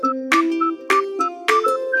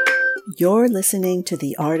You're listening to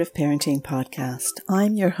the Art of Parenting podcast.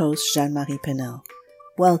 I'm your host, Jeanne-Marie Penel.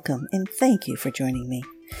 Welcome and thank you for joining me.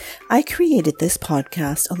 I created this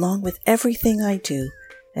podcast along with everything I do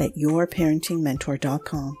at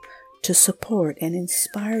yourparentingmentor.com to support and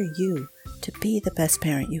inspire you to be the best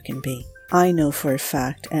parent you can be. I know for a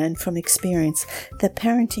fact and from experience that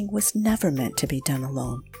parenting was never meant to be done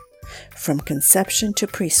alone. From conception to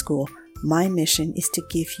preschool, my mission is to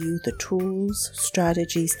give you the tools,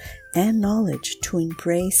 strategies, and knowledge to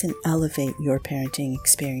embrace and elevate your parenting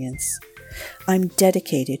experience. I'm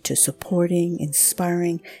dedicated to supporting,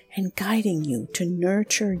 inspiring, and guiding you to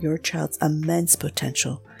nurture your child's immense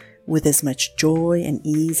potential with as much joy and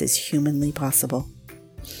ease as humanly possible.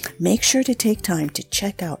 Make sure to take time to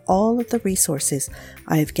check out all of the resources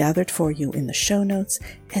I have gathered for you in the show notes,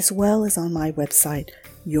 as well as on my website,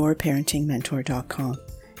 yourparentingmentor.com.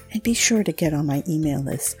 And be sure to get on my email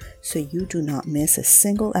list so you do not miss a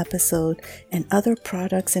single episode and other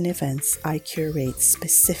products and events I curate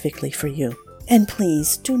specifically for you. And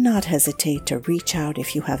please do not hesitate to reach out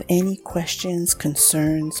if you have any questions,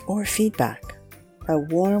 concerns, or feedback. A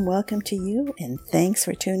warm welcome to you and thanks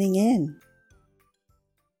for tuning in.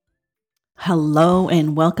 Hello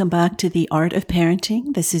and welcome back to the Art of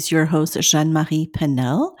Parenting. This is your host, Jeanne-Marie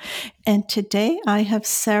Penel. And today I have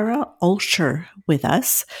Sara Olsher with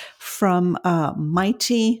us from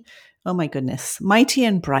Mighty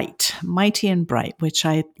and Bright, which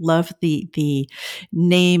I love the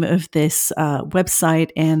name of this website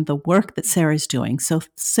and the work that Sara's doing. So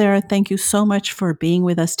Sara, thank you so much for being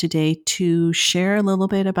with us today to share a little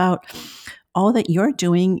bit about all that you're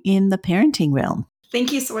doing in the parenting realm.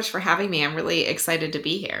 Thank you so much for having me. I'm really excited to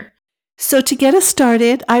be here. So to get us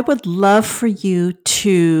started, I would love for you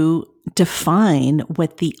to define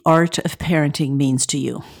what the art of parenting means to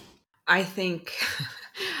you. I think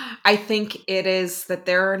it is that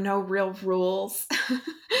there are no real rules,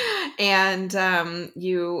 and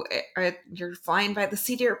you're flying by the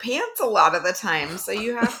seat of your pants a lot of the time. So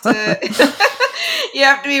you have to you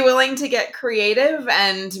have to be willing to get creative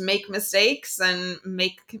and make mistakes and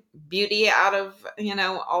make beauty out of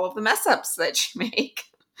all of the mess ups that you make.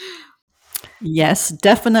 Yes,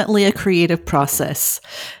 definitely a creative process.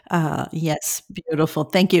 Yes, beautiful.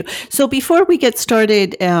 Thank you. So before we get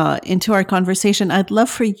started into our conversation, I'd love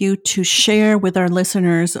for you to share with our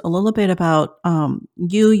listeners a little bit about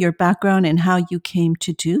you, your background, and how you came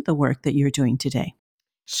to do the work that you're doing today.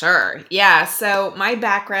 Sure. Yeah. So my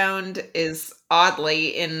background is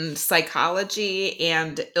oddly in psychology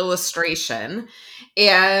and illustration.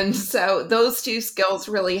 And so those two skills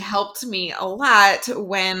really helped me a lot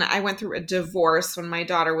when I went through a divorce when my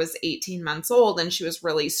daughter was 18 months old and she was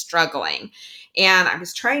really struggling. And I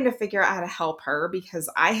was trying to figure out how to help her because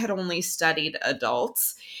I had only studied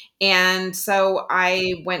adults. And so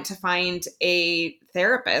I went to find a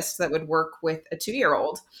therapist that would work with a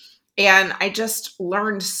 2-year-old. And I just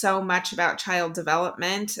learned so much about child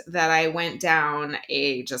development that I went down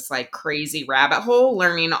a just like crazy rabbit hole,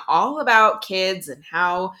 learning all about kids and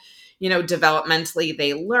how, developmentally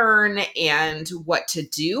they learn and what to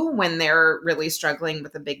do when they're really struggling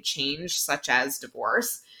with a big change, such as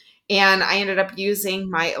divorce. And I ended up using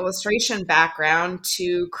my illustration background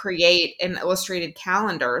to create an illustrated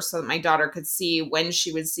calendar so that my daughter could see when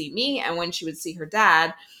she would see me and when she would see her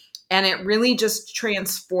dad. And it really just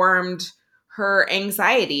transformed her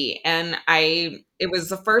anxiety. And it was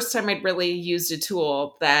the first time I'd really used a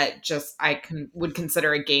tool that just would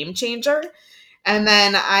consider a game changer. And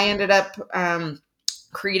then I ended up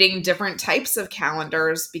creating different types of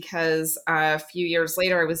calendars because a few years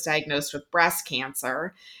later I was diagnosed with breast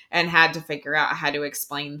cancer and had to figure out how to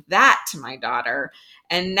explain that to my daughter.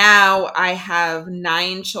 And now I have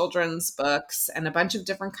 9 children's books and a bunch of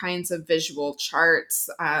different kinds of visual charts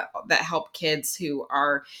that help kids who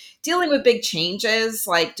are dealing with big changes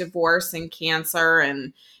like divorce and cancer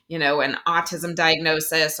and, an autism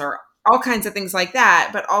diagnosis or all kinds of things like that,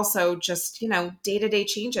 but also just, day-to-day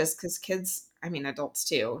changes because kids, adults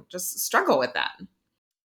too, just struggle with that.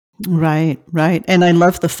 Right. And I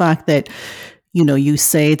love the fact that, you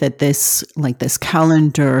say that this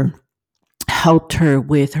calendar helped her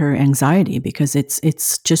with her anxiety because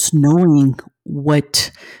it's just knowing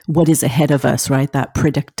what is ahead of us, right? That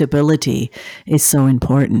predictability is so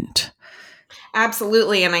important.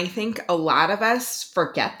 Absolutely. And I think a lot of us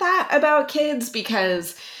forget that about kids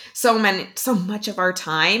because so much of our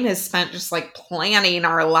time is spent just like planning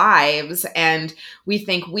our lives, and we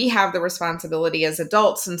think we have the responsibility as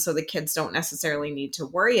adults, and so the kids don't necessarily need to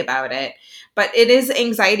worry about it. But it is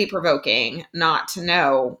anxiety provoking not to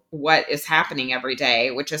know what is happening every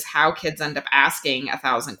day, which is how kids end up asking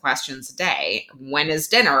 1,000 questions a day. When is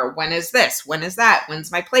dinner? When is this? When is that?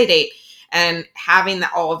 When's my play date? And having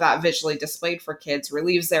all of that visually displayed for kids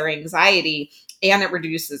relieves their anxiety, and it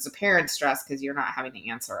reduces the parent stress because you're not having to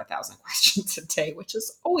answer 1,000 questions a day, which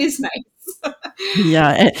is always nice.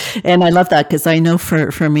 Yeah, and I love that because I know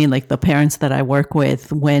for me, like the parents that I work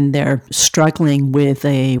with, when they're struggling with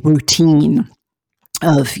a routine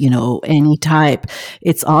of any type,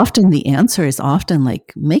 it's often the answer is often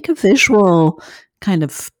like make a visual kind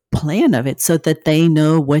of plan of it so that they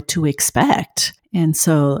know what to expect. And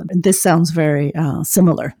so this sounds very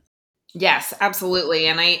similar. Yes, absolutely.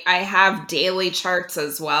 And I have daily charts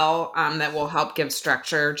as well, that will help give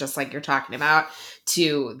structure, just like you're talking about,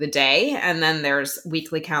 to the day. And then there's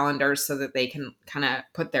weekly calendars so that they can kind of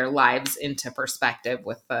put their lives into perspective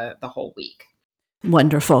with the whole week.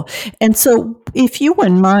 Wonderful. And so, if you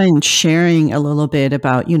wouldn't mind sharing a little bit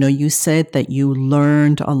about, you said that you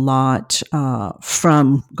learned a lot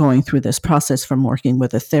from going through this process, from working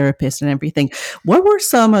with a therapist and everything. What were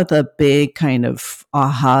some of the big kind of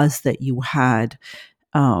ahas that you had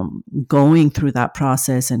going through that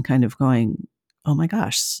process and kind of going, oh my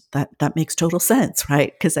gosh, that makes total sense,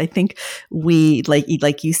 right? Because I think we,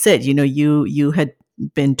 like you said, you had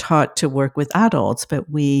been taught to work with adults, but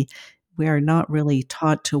we are not really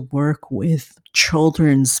taught to work with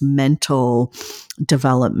children's mental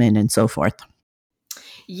development and so forth.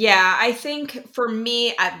 Yeah, I think for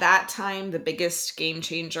me at that time, the biggest game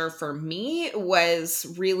changer for me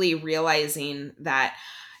was really realizing that,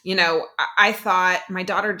 I thought my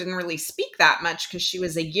daughter didn't really speak that much because she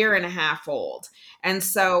was a year and a half old. And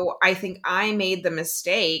so I think I made the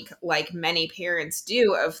mistake, like many parents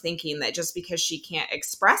do, of thinking that just because she can't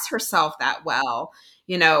express herself that well,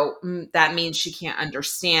 that means she can't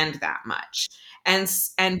understand that much.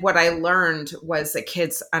 And what I learned was that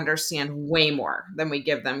kids understand way more than we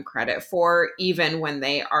give them credit for, even when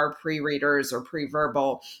they are pre-readers or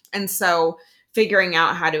pre-verbal. And so figuring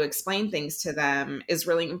out how to explain things to them is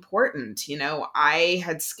really important. I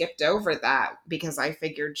had skipped over that because I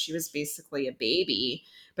figured she was basically a baby.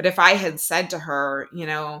 But if I had said to her,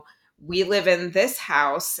 we live in this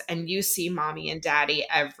house and you see mommy and daddy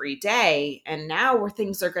every day, and now where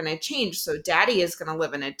things are going to change, so daddy is going to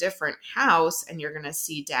live in a different house and you're going to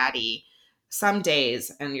see daddy some days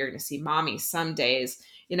and you're going to see mommy some days.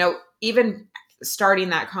 Even starting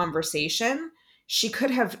that conversation, she could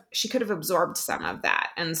have absorbed some of that.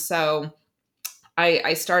 And so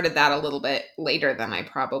I started that a little bit later than I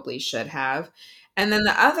probably should have. And then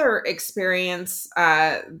the other experience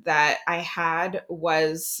that I had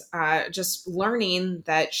was just learning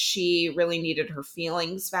that she really needed her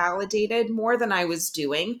feelings validated more than I was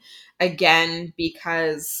doing. Again,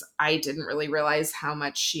 because I didn't really realize how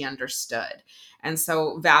much she understood. And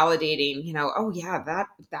so validating, oh yeah,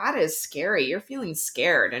 that is scary. You're feeling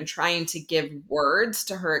scared, and trying to give words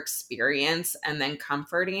to her experience and then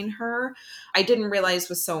comforting her, I didn't realize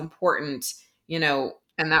was so important,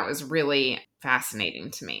 and that was really fascinating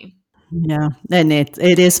to me. Yeah, and it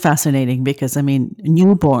is fascinating because I mean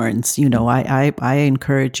newborns. I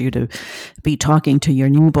encourage you to be talking to your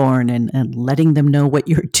newborn and letting them know what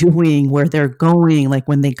you're doing, where they're going, like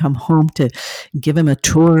when they come home to give them a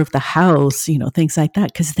tour of the house, things like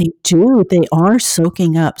that, because they are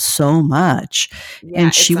soaking up so much. Yeah,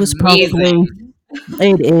 And she it's was probably amazing.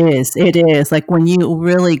 it is like when you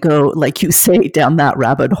really go, like you say, down that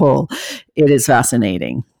rabbit hole, it is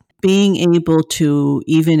fascinating being able to,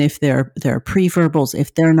 even if they're pre-verbals,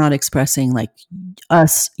 if they're not expressing, like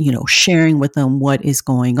us, sharing with them what is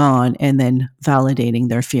going on and then validating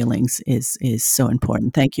their feelings is so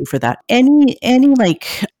important. Thank you for that. Any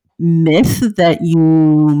like myth that you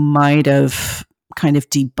might have kind of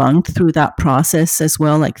debunked through that process as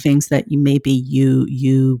well, like things that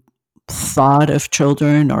you thought of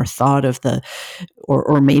children or thought of the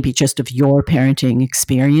or maybe just of your parenting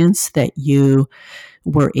experience that you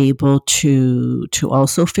were able to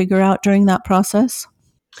also figure out during that process?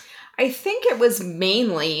 I think it was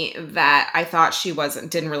mainly that I thought she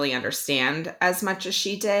didn't really understand as much as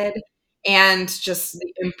she did, and just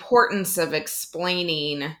the importance of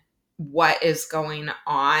explaining what is going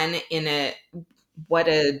on in it, what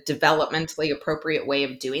a developmentally appropriate way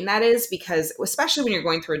of doing that is, because especially when you're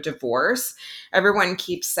going through a divorce, everyone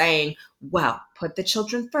keeps saying, well, put the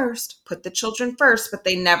children first, put the children first, but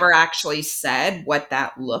they never actually said what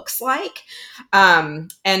that looks like.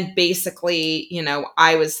 And basically,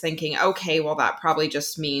 I was thinking, okay, well, that probably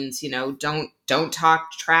just means, don't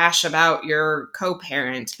talk trash about your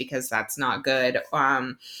co-parent because that's not good.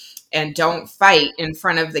 And don't fight in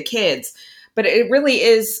front of the kids. But it really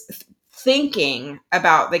is thinking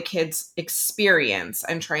about the kids' experience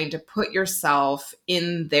and trying to put yourself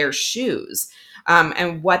in their shoes,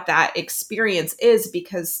 and what that experience is,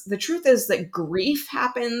 because the truth is that grief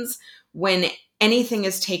happens when anything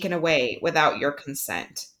is taken away without your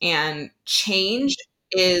consent, and change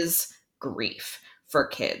is grief for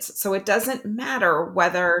kids. So it doesn't matter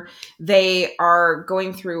whether they are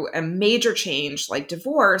going through a major change like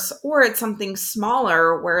divorce, or it's something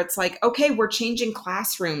smaller where it's like, okay, we're changing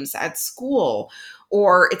classrooms at school,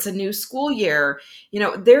 or it's a new school year.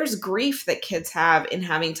 There's grief that kids have in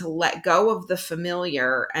having to let go of the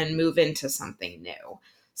familiar and move into something new.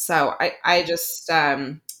 So I just,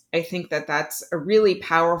 I think that that's a really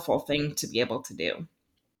powerful thing to be able to do.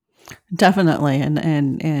 Definitely.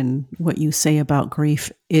 And what you say about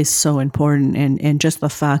grief is so important. And just the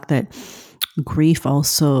fact that grief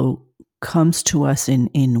also comes to us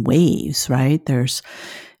in waves, right?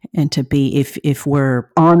 And to be, if we're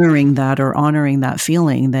honoring that or honoring that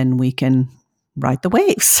feeling, then we can ride the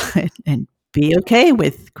waves and be okay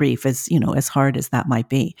with grief, as hard as that might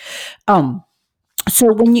be. Um,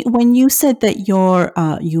 so when you said that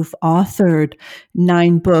you've authored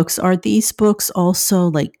 9 books, are these books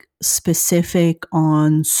also like specific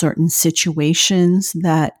on certain situations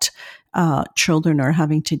that children are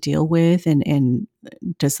having to deal with, and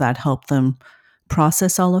does that help them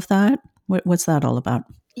process all of that? What's that all about?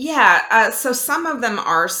 Yeah, so some of them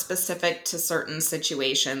are specific to certain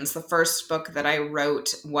situations. The first book that I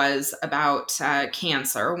wrote was about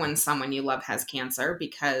cancer, when someone you love has cancer,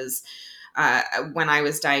 because uh, when I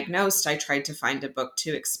was diagnosed, I tried to find a book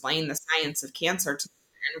to explain the science of cancer to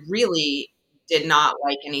and really did not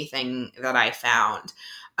like anything that I found.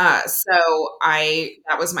 So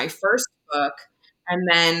that was my first book. And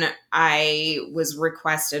then I was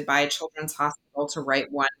requested by a children's hospital to write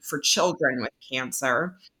one for children with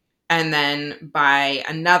cancer, and then by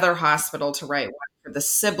another hospital to write one for the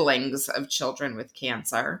siblings of children with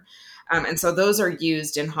cancer. And so those are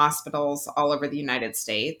used in hospitals all over the United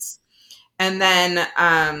States. And then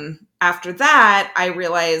after that, I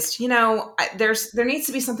realized, there needs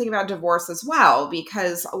to be something about divorce as well,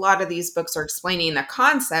 because a lot of these books are explaining the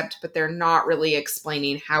concept, but they're not really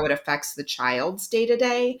explaining how it affects the child's day to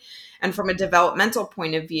day. And from a developmental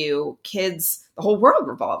point of view, kids, the whole world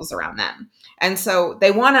revolves around them. And so they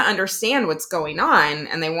want to understand what's going on,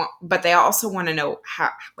 and but they also want to know how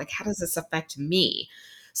does this affect me?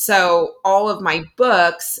 So all of my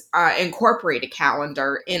books incorporate a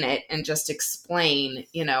calendar in it and just explain,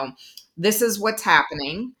 this is what's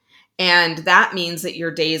happening. And that means that your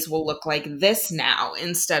days will look like this now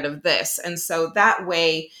instead of this. And so that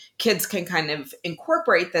way kids can kind of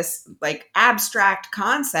incorporate this like abstract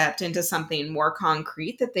concept into something more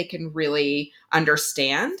concrete that they can really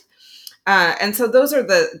understand. And so those are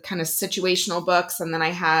the kind of situational books. And then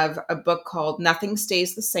I have a book called Nothing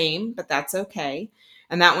Stays the Same, but That's Okay.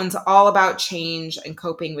 And that one's all about change and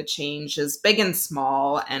coping with changes, big and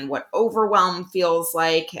small, and what overwhelm feels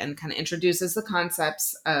like, and kind of introduces the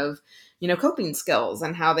concepts of, coping skills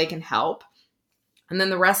and how they can help. And then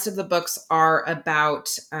the rest of the books are about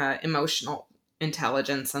emotional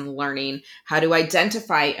intelligence and learning how to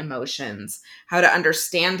identify emotions, how to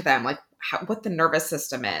understand them, like what the nervous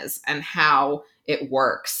system is and how it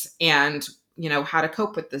works, and how to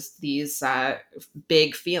cope with these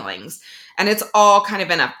big feelings. And it's all kind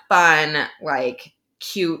of in a fun, like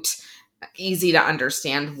cute, easy to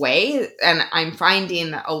understand way. And I'm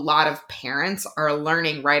finding that a lot of parents are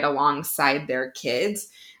learning right alongside their kids,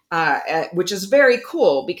 which is very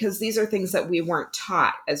cool, because these are things that we weren't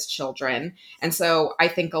taught as children. And so I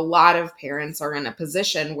think a lot of parents are in a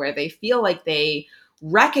position where they feel like they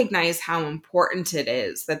recognize how important it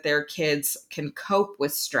is that their kids can cope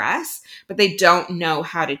with stress, but they don't know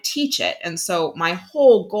how to teach it. And so my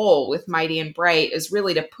whole goal with Mighty and Bright is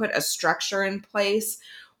really to put a structure in place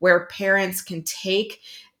where parents can take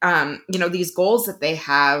these goals that they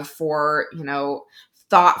have for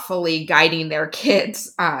thoughtfully guiding their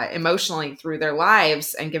kids emotionally through their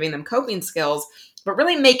lives and giving them coping skills, but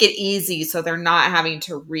really make it easy so they're not having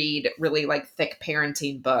to read really like thick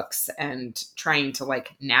parenting books and trying to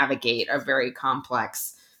like navigate a very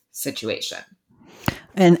complex situation.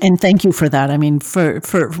 And thank you for that. I mean, for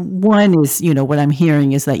one is, what I'm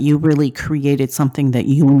hearing is that you really created something that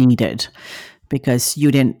you needed because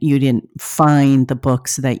you didn't find the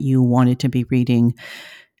books that you wanted to be reading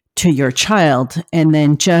to your child. And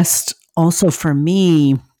then just also for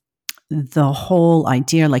me, the whole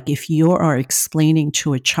idea, like if you are explaining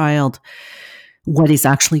to a child what is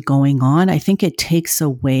actually going on, I think it takes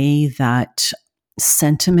away that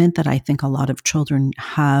sentiment that I think a lot of children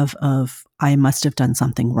have of, I must have done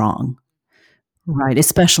something wrong. Right,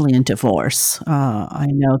 especially in divorce. I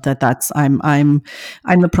know I'm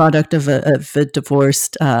the product of a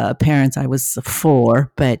divorced parents. I was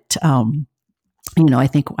four, but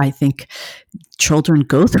I think children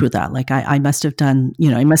go through that. Like I must have done,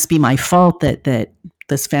 it must be my fault that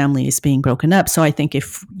this family is being broken up. So I think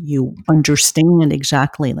if you understand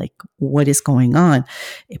exactly like what is going on,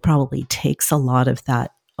 it probably takes a lot of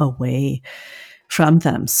that away from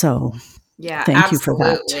them. So Yeah, thank you for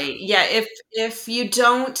that. absolutely. Yeah, if you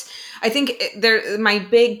don't, I think there my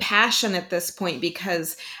big passion at this point,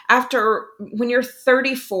 because after when you're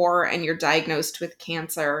 34 and you're diagnosed with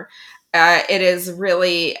cancer, it is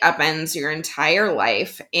really upends your entire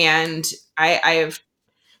life. And I've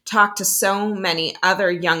talked to so many other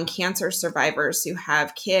young cancer survivors who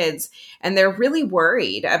have kids, and they're really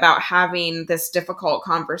worried about having this difficult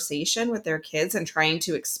conversation with their kids and trying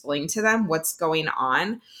to explain to them what's going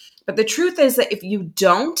on. But the truth is that if you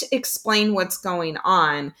don't explain what's going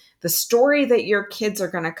on, the story that your kids are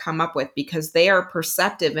going to come up with, because they are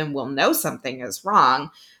perceptive and will know something is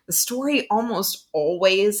wrong, the story almost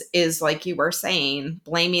always is, like you were saying,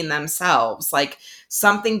 blaming themselves. Like,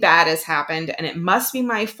 something bad has happened and it must be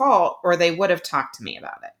my fault, or they would have talked to me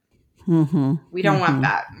about it. Hmm. We don't want Hmm.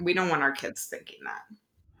 that. We don't want our kids thinking that.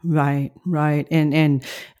 Right, right. And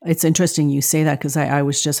it's interesting you say that because I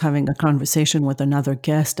was just having a conversation with another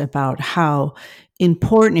guest about how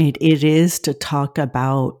important it is to talk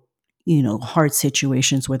about, hard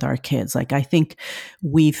situations with our kids. Like I think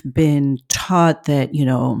we've been taught that,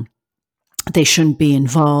 they shouldn't be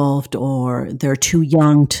involved or they're too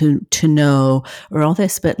young to know or all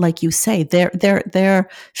this. But like you say, they're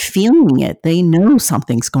feeling it. They know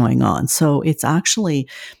something's going on. So it's actually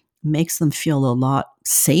makes them feel a lot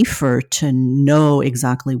safer to know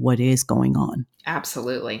exactly what is going on.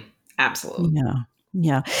 Absolutely. Absolutely. Yeah.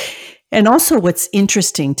 Yeah. And also what's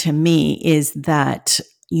interesting to me is that,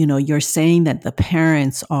 you're saying that the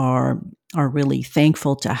parents are really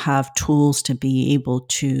thankful to have tools to be able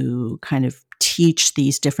to kind of teach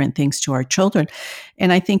these different things to our children.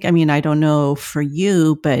 And I think, I mean, I don't know for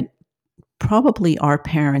you, but probably our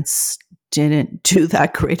parents didn't do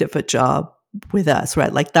that great of a job with us,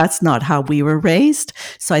 right? Like that's not how we were raised.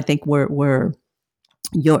 So I think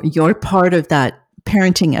you're part of that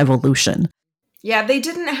parenting evolution. Yeah, they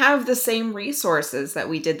didn't have the same resources that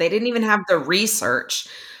we did. They didn't even have the research.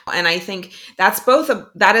 And I think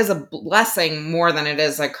that is a blessing more than it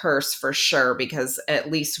is a curse, for sure, because at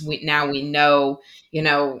least we know, you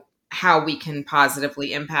know, how we can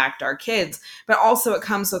positively impact our kids. But also it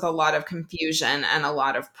comes with a lot of confusion and a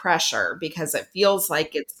lot of pressure, because it feels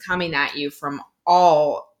like it's coming at you from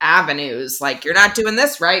all avenues. Like, you're not doing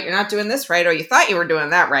this right, you're not doing this right, or you thought you were doing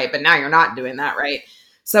that right, but now you're not doing that right.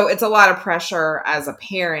 So it's a lot of pressure as a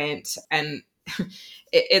parent, and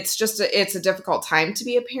it's a difficult time to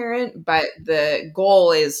be a parent, but the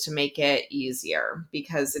goal is to make it easier,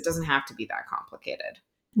 because it doesn't have to be that complicated.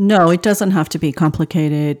 No, it doesn't have to be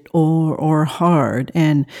complicated or hard.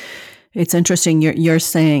 And it's interesting you're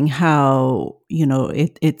saying how,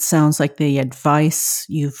 it sounds like the advice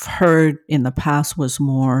you've heard in the past was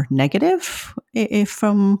more negative, if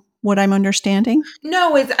from what I'm understanding.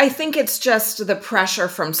 No, I think it's just the pressure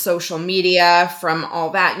from social media, from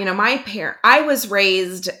all that. I was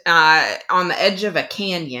raised on the edge of a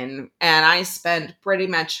canyon, and I spent pretty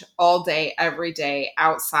much all day, every day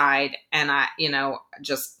outside, and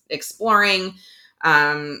just exploring,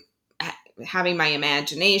 having my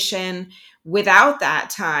imagination. Without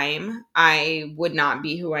that time, I would not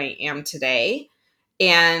be who I am today.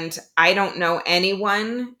 And I don't know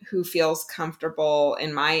anyone who feels comfortable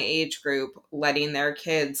in my age group letting their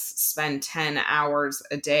kids spend 10 hours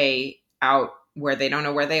a day out where they don't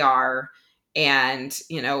know where they are. And,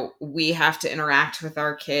 we have to interact with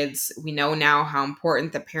our kids. We know now how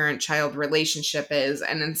important the parent child relationship is.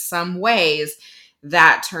 And in some ways,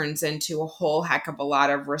 that turns into a whole heck of a lot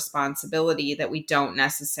of responsibility that we don't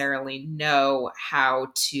necessarily know how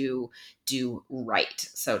to do right,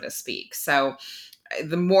 so to speak. So,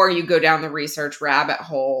 the more you go down the research rabbit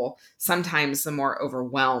hole, sometimes the more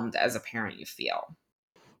overwhelmed as a parent you feel.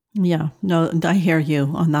 Yeah, no, I hear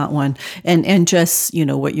you on that one. And just,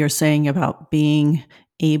 what you're saying about being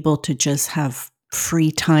able to just have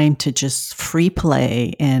free time to just free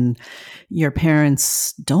play, and your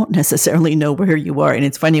parents don't necessarily know where you are. And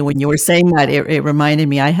it's funny when you were saying that, it reminded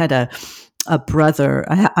me, I had a brother.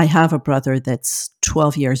 I have a brother that's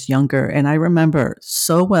 12 years younger, and I remember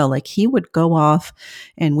so well. Like, he would go off,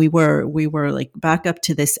 and we were like back up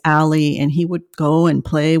to this alley, and he would go and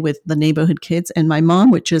play with the neighborhood kids, and my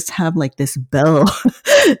mom would just have like this bell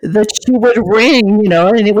that she would ring,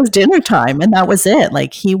 and it was dinner time, and that was it.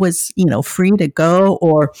 Like, he was, free to go,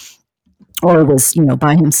 or was,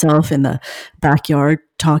 by himself in the backyard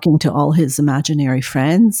talking to all his imaginary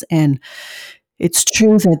friends. And it's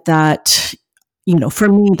true that for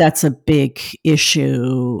me, that's a big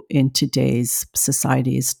issue in today's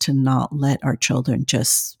society, is to not let our children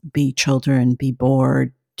just be children, be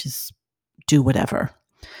bored, just do whatever,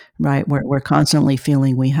 right? We're constantly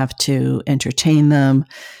feeling we have to entertain them.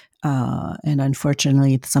 And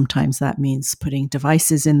unfortunately, sometimes that means putting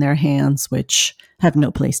devices in their hands, which have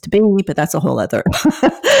no place to be, but that's a whole other,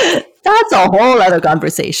 that's a whole other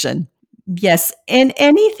conversation. Yes. And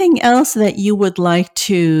anything else that you would like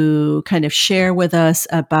to kind of share with us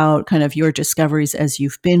about kind of your discoveries as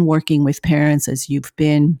you've been working with parents, as you've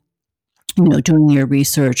been, doing your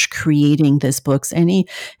research, creating these books, and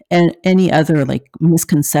any other like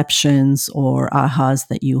misconceptions or ahas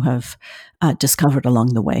that you have discovered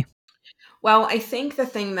along the way? Well, I think the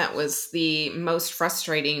thing that was the most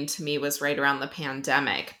frustrating to me was right around the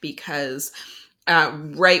pandemic, because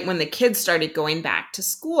right when the kids started going back to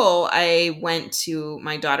school, I went to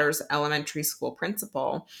my daughter's elementary school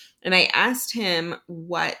principal and I asked him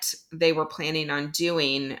what they were planning on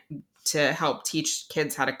doing to help teach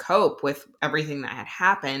kids how to cope with everything that had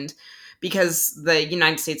happened, because the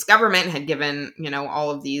United States government had given, all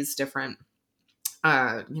of these different,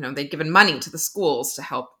 they'd given money to the schools to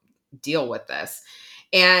help deal with this.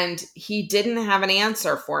 And he didn't have an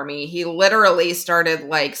answer for me. He literally started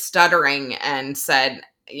like stuttering and said,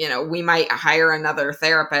 we might hire another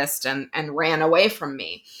therapist, and ran away from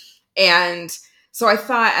me. And so I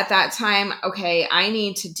thought at that time, okay, I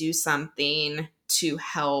need to do something to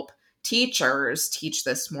help teachers teach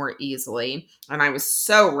this more easily. And I was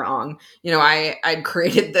so wrong. I'd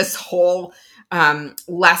created this whole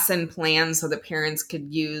lesson plan so that parents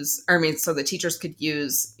could use, so the teachers could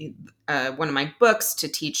use one of my books to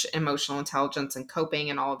teach emotional intelligence and coping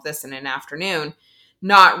and all of this in an afternoon,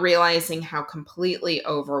 not realizing how completely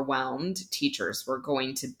overwhelmed teachers were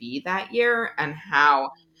going to be that year, and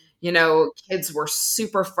how, kids were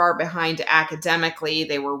super far behind academically.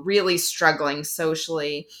 They were really struggling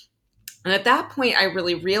socially. And at that point, I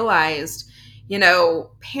really realized,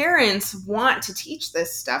 parents want to teach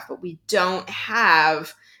this stuff, but we don't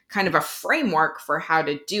have kind of a framework for how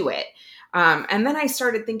to do it. And then I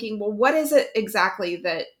started thinking, well, what is it exactly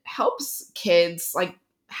that helps kids like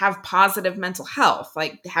have positive mental health?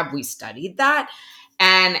 Like, have we studied that?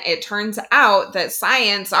 And it turns out that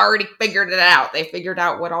science already figured it out. They figured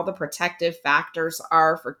out what all the protective factors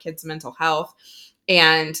are for kids' mental health.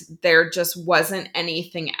 And there just wasn't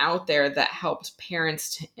anything out there that helped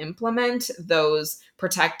parents to implement those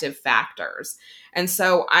protective factors. And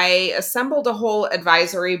so I assembled a whole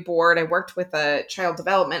advisory board. I worked with a child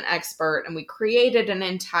development expert, and we created an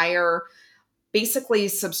entire basically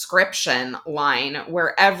subscription line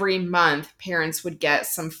where every month parents would get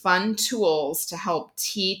some fun tools to help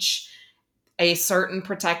teach a certain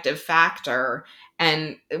protective factor.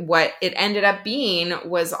 And what it ended up being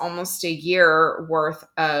was almost a year worth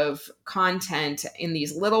of content in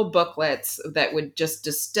these little booklets that would just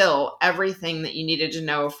distill everything that you needed to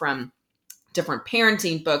know from different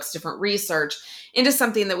parenting books, different research, into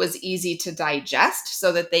something that was easy to digest,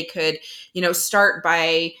 so that they could, start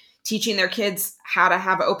by teaching their kids how to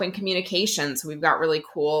have open communication. So we've got really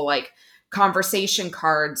cool, like, conversation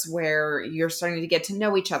cards where you're starting to get to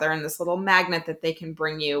know each other, and this little magnet that they can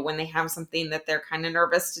bring you when they have something that they're kind of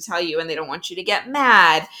nervous to tell you and they don't want you to get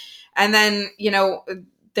mad. And then,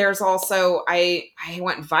 there's also, I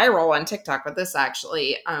went viral on TikTok with this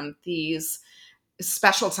actually, these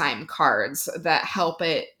special time cards that help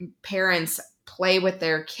parents play with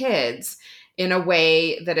their kids in a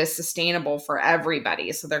way that is sustainable for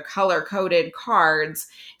everybody. So they're color coded cards,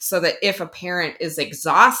 so that if a parent is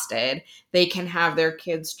exhausted, they can have their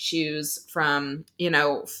kids choose from,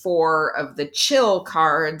 4 of the chill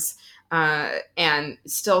cards, and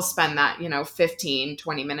still spend that, 15,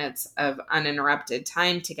 20 minutes of uninterrupted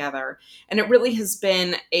time together. And it really has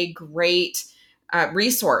been a great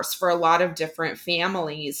resource for a lot of different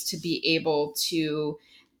families to be able to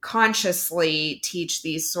consciously teach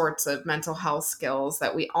these sorts of mental health skills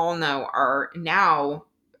that we all know are now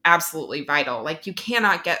absolutely vital. Like, you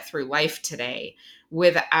cannot get through life today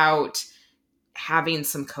without having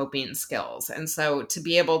some coping skills. And so to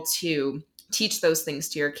be able to teach those things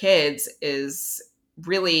to your kids is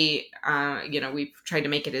really, we've tried to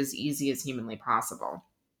make it as easy as humanly possible.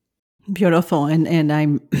 Beautiful, and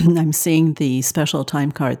I'm I'm seeing the special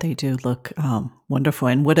time card. They do look wonderful,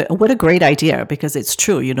 and what a great idea, because it's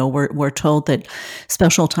true. We're told that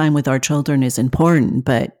special time with our children is important,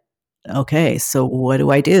 but okay, so what do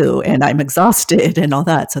I do? And I'm exhausted and all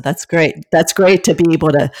that. So that's great. That's great to be able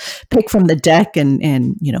to pick from the deck and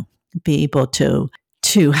be able to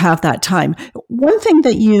have that time. One thing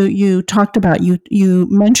that you talked about, you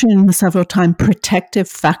mentioned several times protective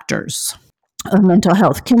factors of mental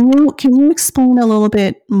health. Can you explain a little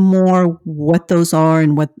bit more what those are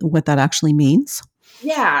and what that actually means?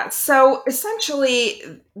 Yeah. So essentially,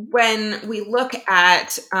 when we look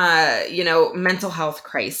at, mental health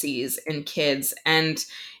crises in kids, and,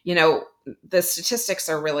 the statistics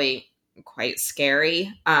are really quite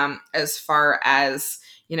scary, as far as,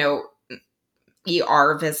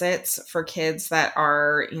 ER visits for kids that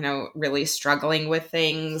are, really struggling with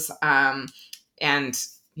things, and,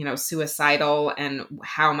 suicidal, and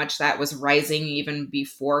how much that was rising even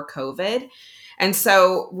before COVID. And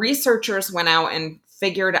so researchers went out and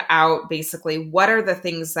figured out basically what are the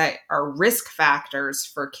things that are risk factors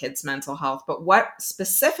for kids' mental health, but what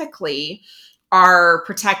specifically are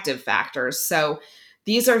protective factors. So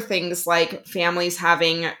these are things like families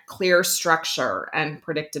having clear structure and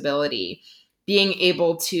predictability, being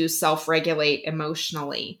able to self regulate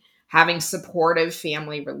emotionally, having supportive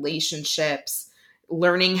family relationships,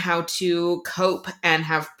 learning how to cope and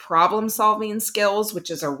have problem solving skills, which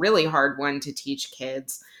is a really hard one to teach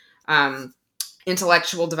kids.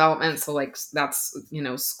 Intellectual development, so like that's,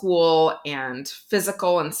 school, and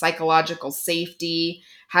physical and psychological safety,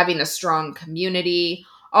 having a strong community.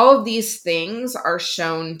 All of these things are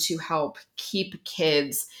shown to help keep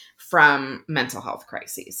kids from mental health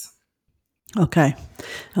crises. Okay.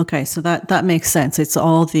 Okay. So that makes sense. It's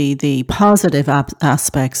all the positive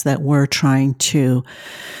aspects that we're trying to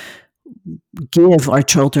give our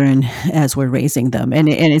children as we're raising them. And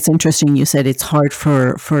it's interesting. You said it's hard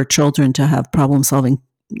for children to have problem solving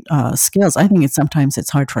skills. I think sometimes it's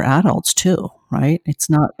hard for adults too, right? It's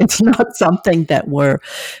not something that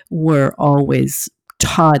we're always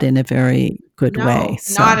taught in a very good way. No,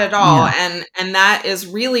 not So at all. yeah. And that is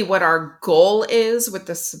really what our goal is with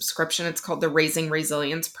the subscription. It's called the Raising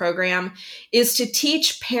Resilience program, is to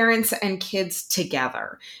teach parents and kids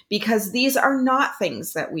together, because these are not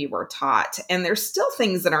things that we were taught, and there's still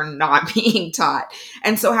things that are not being taught.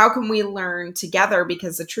 And so how can we learn together?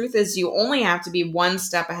 Because the truth is, you only have to be one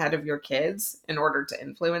step ahead of your kids in order to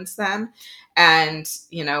influence them. And,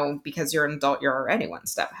 because you're an adult, you're already one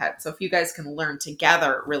step ahead. So if you guys can learn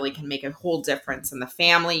together, it really can make a whole difference in the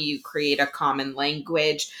family. You create a common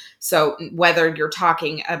language. So whether you're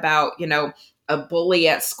talking about, a bully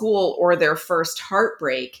at school or their first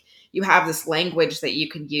heartbreak, you have this language that you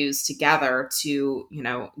can use together to,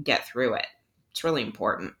 get through it. It's really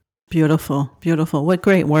important. Beautiful, beautiful. What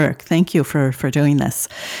great work. Thank you for doing this.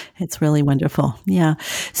 It's really wonderful. Yeah.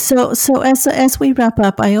 So as we wrap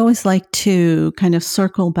up, I always like to kind of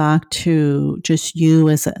circle back to just you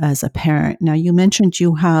as a parent. Now, you mentioned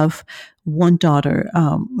you have one daughter.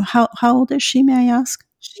 How old is she, may I ask?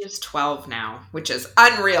 She is 12 now, which is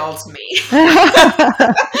unreal to me.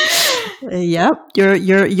 Yep,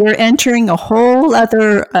 you're entering a whole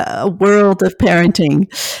other world of parenting.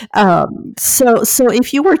 So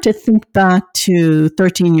if you were to think back to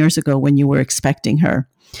 13 years ago when you were expecting her,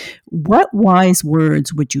 what wise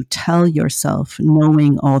words would you tell yourself,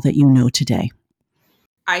 knowing all that you know today?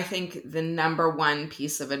 I think the number one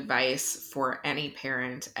piece of advice for any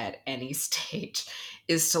parent at any stage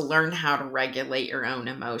is to learn how to regulate your own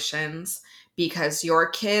emotions, because your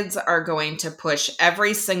kids are going to push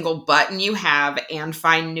every single button you have and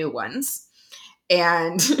find new ones.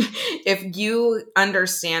 And if you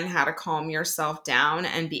understand how to calm yourself down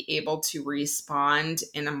and be able to respond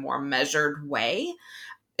in a more measured way,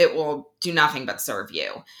 it will do nothing but serve you.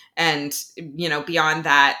 And, beyond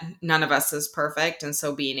that, none of us is perfect. And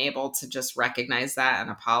so being able to just recognize that and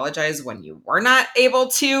apologize when you were not able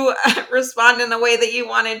to respond in the way that you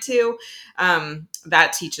wanted to,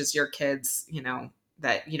 that teaches your kids,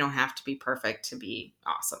 that you don't have to be perfect to be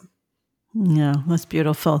awesome. Yeah, that's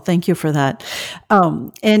beautiful. Thank you for that.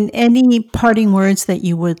 And any parting words that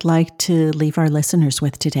you would like to leave our listeners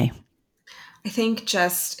with today? I think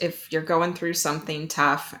just if you're going through something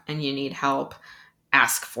tough and you need help,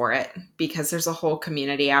 ask for it, because there's a whole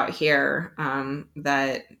community out here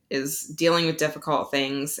that is dealing with difficult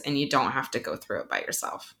things, and you don't have to go through it by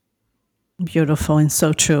yourself. Beautiful and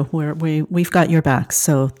so true. We've got your back,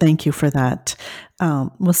 so thank you for that.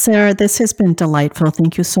 Well, Sara, this has been delightful.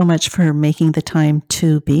 Thank you so much for making the time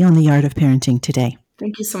to be on The Art of Parenting today.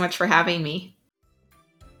 Thank you so much for having me.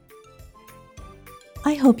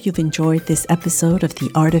 I hope you've enjoyed this episode of the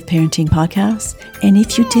Art of Parenting podcast. And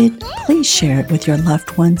if you did, please share it with your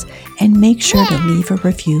loved ones and make sure to leave a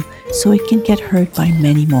review so it can get heard by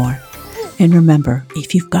many more. And remember,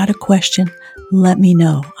 if you've got a question, let me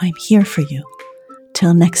know. I'm here for you.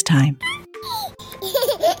 Till next time.